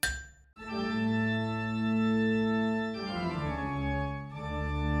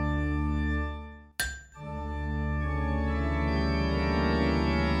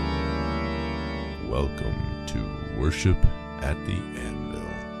Welcome to Worship at the Anvil.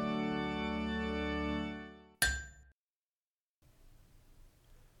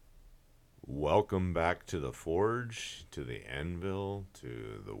 Welcome back to the Forge, to the Anvil,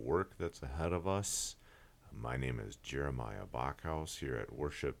 to the work that's ahead of us. My name is Jeremiah Bachhaus here at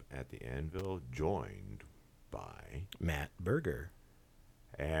Worship at the Anvil, joined by Matt Berger.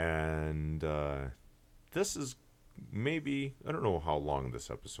 And this is maybe, I don't know how long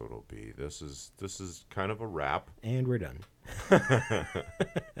this episode will be. This is kind of a wrap. And we're done.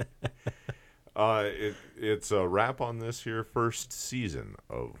 It's a wrap on this here first season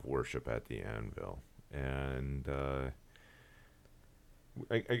of Worship at the Anvil. And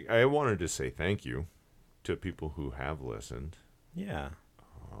I wanted to say thank you to people who have listened. Yeah.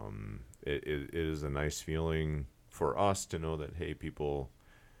 It is a nice feeling for us to know that, hey, people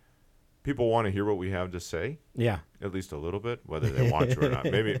want to hear what we have to say. Yeah. At least a little bit, whether they want to or not.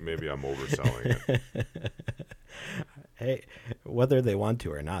 Maybe I'm overselling it. Hey, whether they want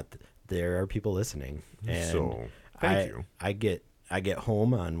to or not, there are people listening. And So, thank you. I get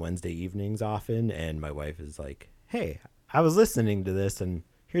home on Wednesday evenings often, and my wife is like, "Hey, I was listening to this, and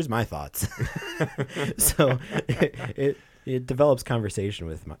here's my thoughts." So it develops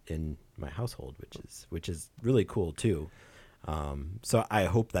conversation in my household, which is really cool too. So I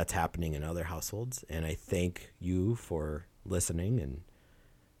hope that's happening in other households, and I thank you for listening and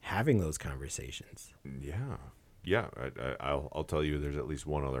having those conversations. Yeah. I'll tell you, there's at least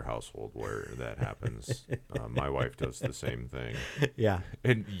one other household where that happens. My wife does the same thing. Yeah.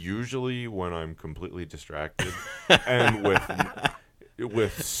 And usually when I'm completely distracted and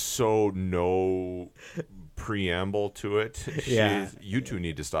with so no preamble to it, you two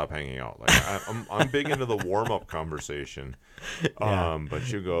need to stop hanging out. Like I'm big into the warm up conversation, but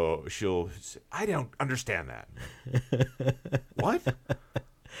she'll say, I don't understand that. What?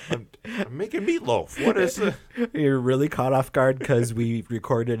 I'm making meatloaf. What is it? You're really caught off guard because we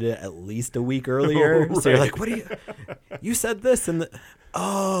recorded it at least a week earlier. Right. So you're like, you said this and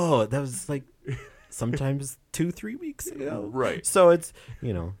that was like sometimes 2-3 weeks ago. Right. So it's,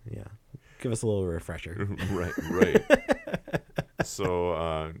 give us a little refresher. Right. So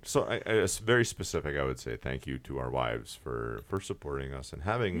I very specific, I would say thank you to our wives for supporting us and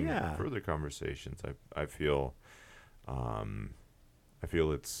having further conversations. I feel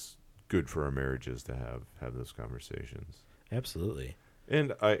it's good for our marriages to have those conversations. Absolutely.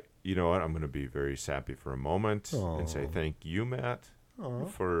 And you know what, I'm going to be very sappy for a moment and say thank you, Matt,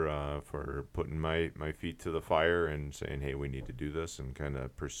 for putting my feet to the fire and saying, hey, we need to do this, and kind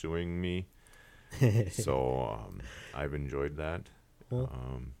of pursuing me. So I've enjoyed that. Well,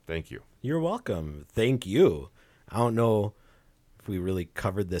 thank you. You're welcome. Thank you. I don't know if we really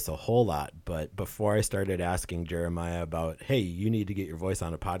covered this a whole lot, but before I started asking Jeremiah about, hey, you need to get your voice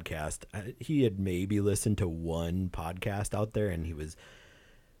on a podcast, he had maybe listened to one podcast out there, and he was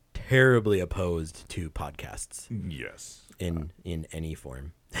terribly opposed to podcasts. Yes. In any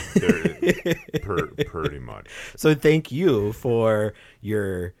form. Pretty much. So thank you for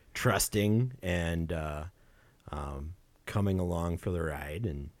your trusting and coming along for the ride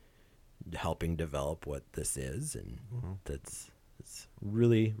and helping develop what this is, and it's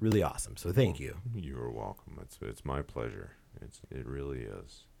really, really awesome. So thank you. You're welcome. It's my pleasure. It really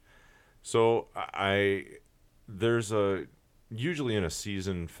is. So there's usually in a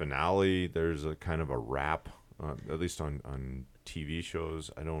season finale, there's a kind of a wrap, at least on TV shows.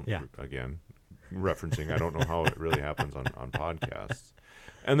 Again, referencing, I don't know how it really happens on podcasts.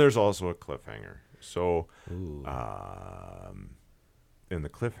 And there's also a cliffhanger. So in the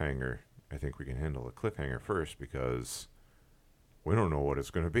cliffhanger, I think we can handle the cliffhanger first because we don't know what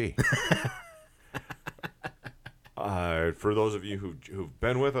it's going to be. For those of you who've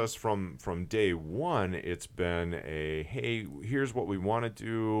been with us from day one, it's been hey, here's what we want to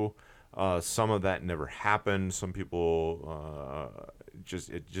do. Some of that never happened. Some people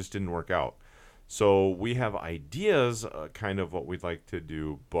it just didn't work out. So we have ideas, kind of what we'd like to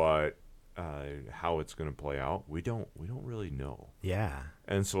do, but how it's going to play out, we don't really know. Yeah.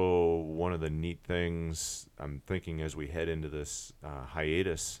 And so one of the neat things I'm thinking as we head into this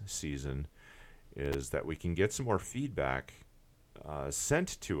hiatus season is that we can get some more feedback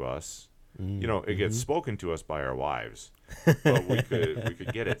sent to us. It gets spoken to us by our wives, but we could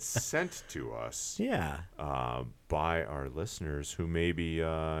get it sent to us by our listeners who maybe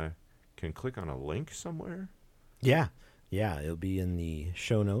can click on a link somewhere. Yeah, it'll be in the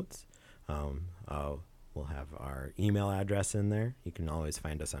show notes. We'll have our email address in there. You can always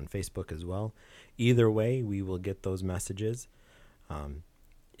find us on Facebook as well. Either way, we will get those messages.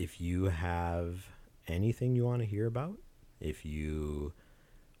 If you have anything you want to hear about, if you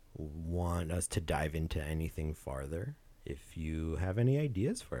want us to dive into anything farther, if you have any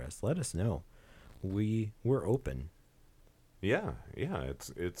ideas for us, let us know. We're open. Yeah.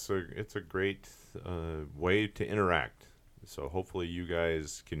 It's a great way to interact. So hopefully you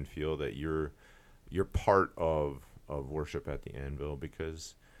guys can feel that you're part of worship at the Anvil,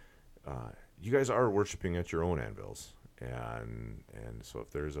 because you guys are worshiping at your own anvils, and so if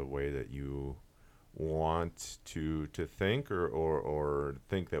there's a way that you want to think or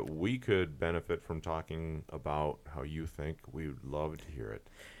think that we could benefit from talking about how you think, we would love to hear it.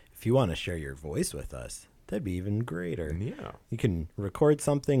 If you want to share your voice with us, that'd be even greater. Yeah. You can record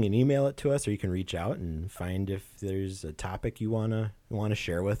something and email it to us, or you can reach out and find if there's a topic you wanna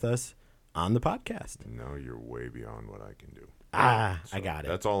share with us on the podcast. No, you're way beyond what I can do. So I got it.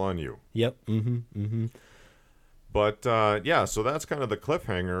 That's all on you. Yep. Mm-hmm. But so that's kind of the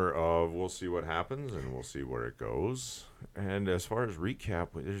cliffhanger of we'll see what happens and we'll see where it goes. And as far as recap,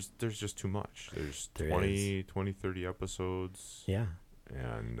 there's just too much. There's 20, 30 episodes. Yeah.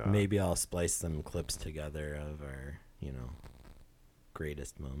 And maybe I'll splice some clips together of our,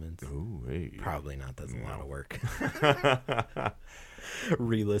 greatest moments. Ooh, hey. Probably not. That's a lot of work.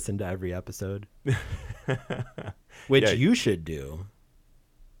 Re-listen to every episode. Which you should do.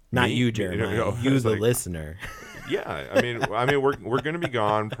 Not Me? you, Jeremiah. You, the listener. Yeah, I mean, we're going to be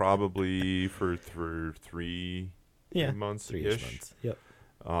gone probably for 3 months. 3-ish months. Yep.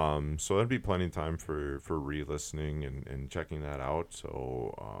 So that'd be plenty of time for re-listening and checking that out.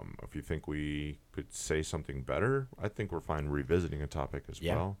 So if you think we could say something better, I think we're fine revisiting a topic as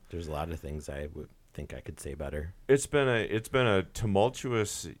well. There's a lot of things I would think I could say better. It's been a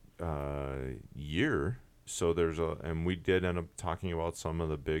tumultuous year. So and we did end up talking about some of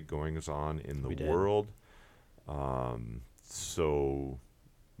the big goings on in the world. So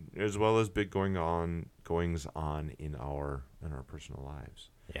as well as big goings on in our personal lives.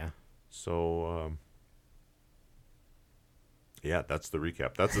 Yeah. So that's the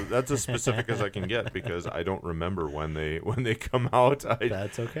recap. That's as specific as I can get, because I don't remember when they come out.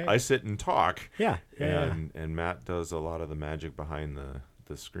 That's okay. I sit and talk. Yeah. And Matt does a lot of the magic behind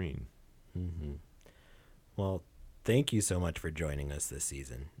the screen. Mm-hmm. Well, thank you so much for joining us this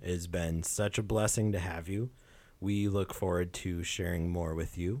season. It has been such a blessing to have you. We look forward to sharing more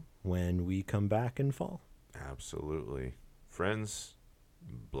with you when we come back in fall. Absolutely. Friends,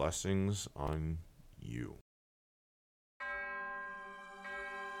 blessings on you.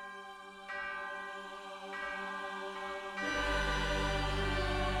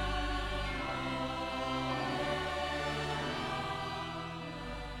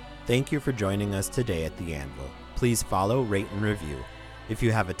 Thank you for joining us today at The Anvil. Please follow, rate, and review. If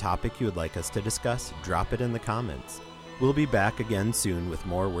you have a topic you would like us to discuss, drop it in the comments. We'll be back again soon with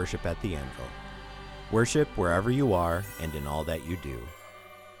more Worship at The Anvil. Worship wherever you are and in all that you do.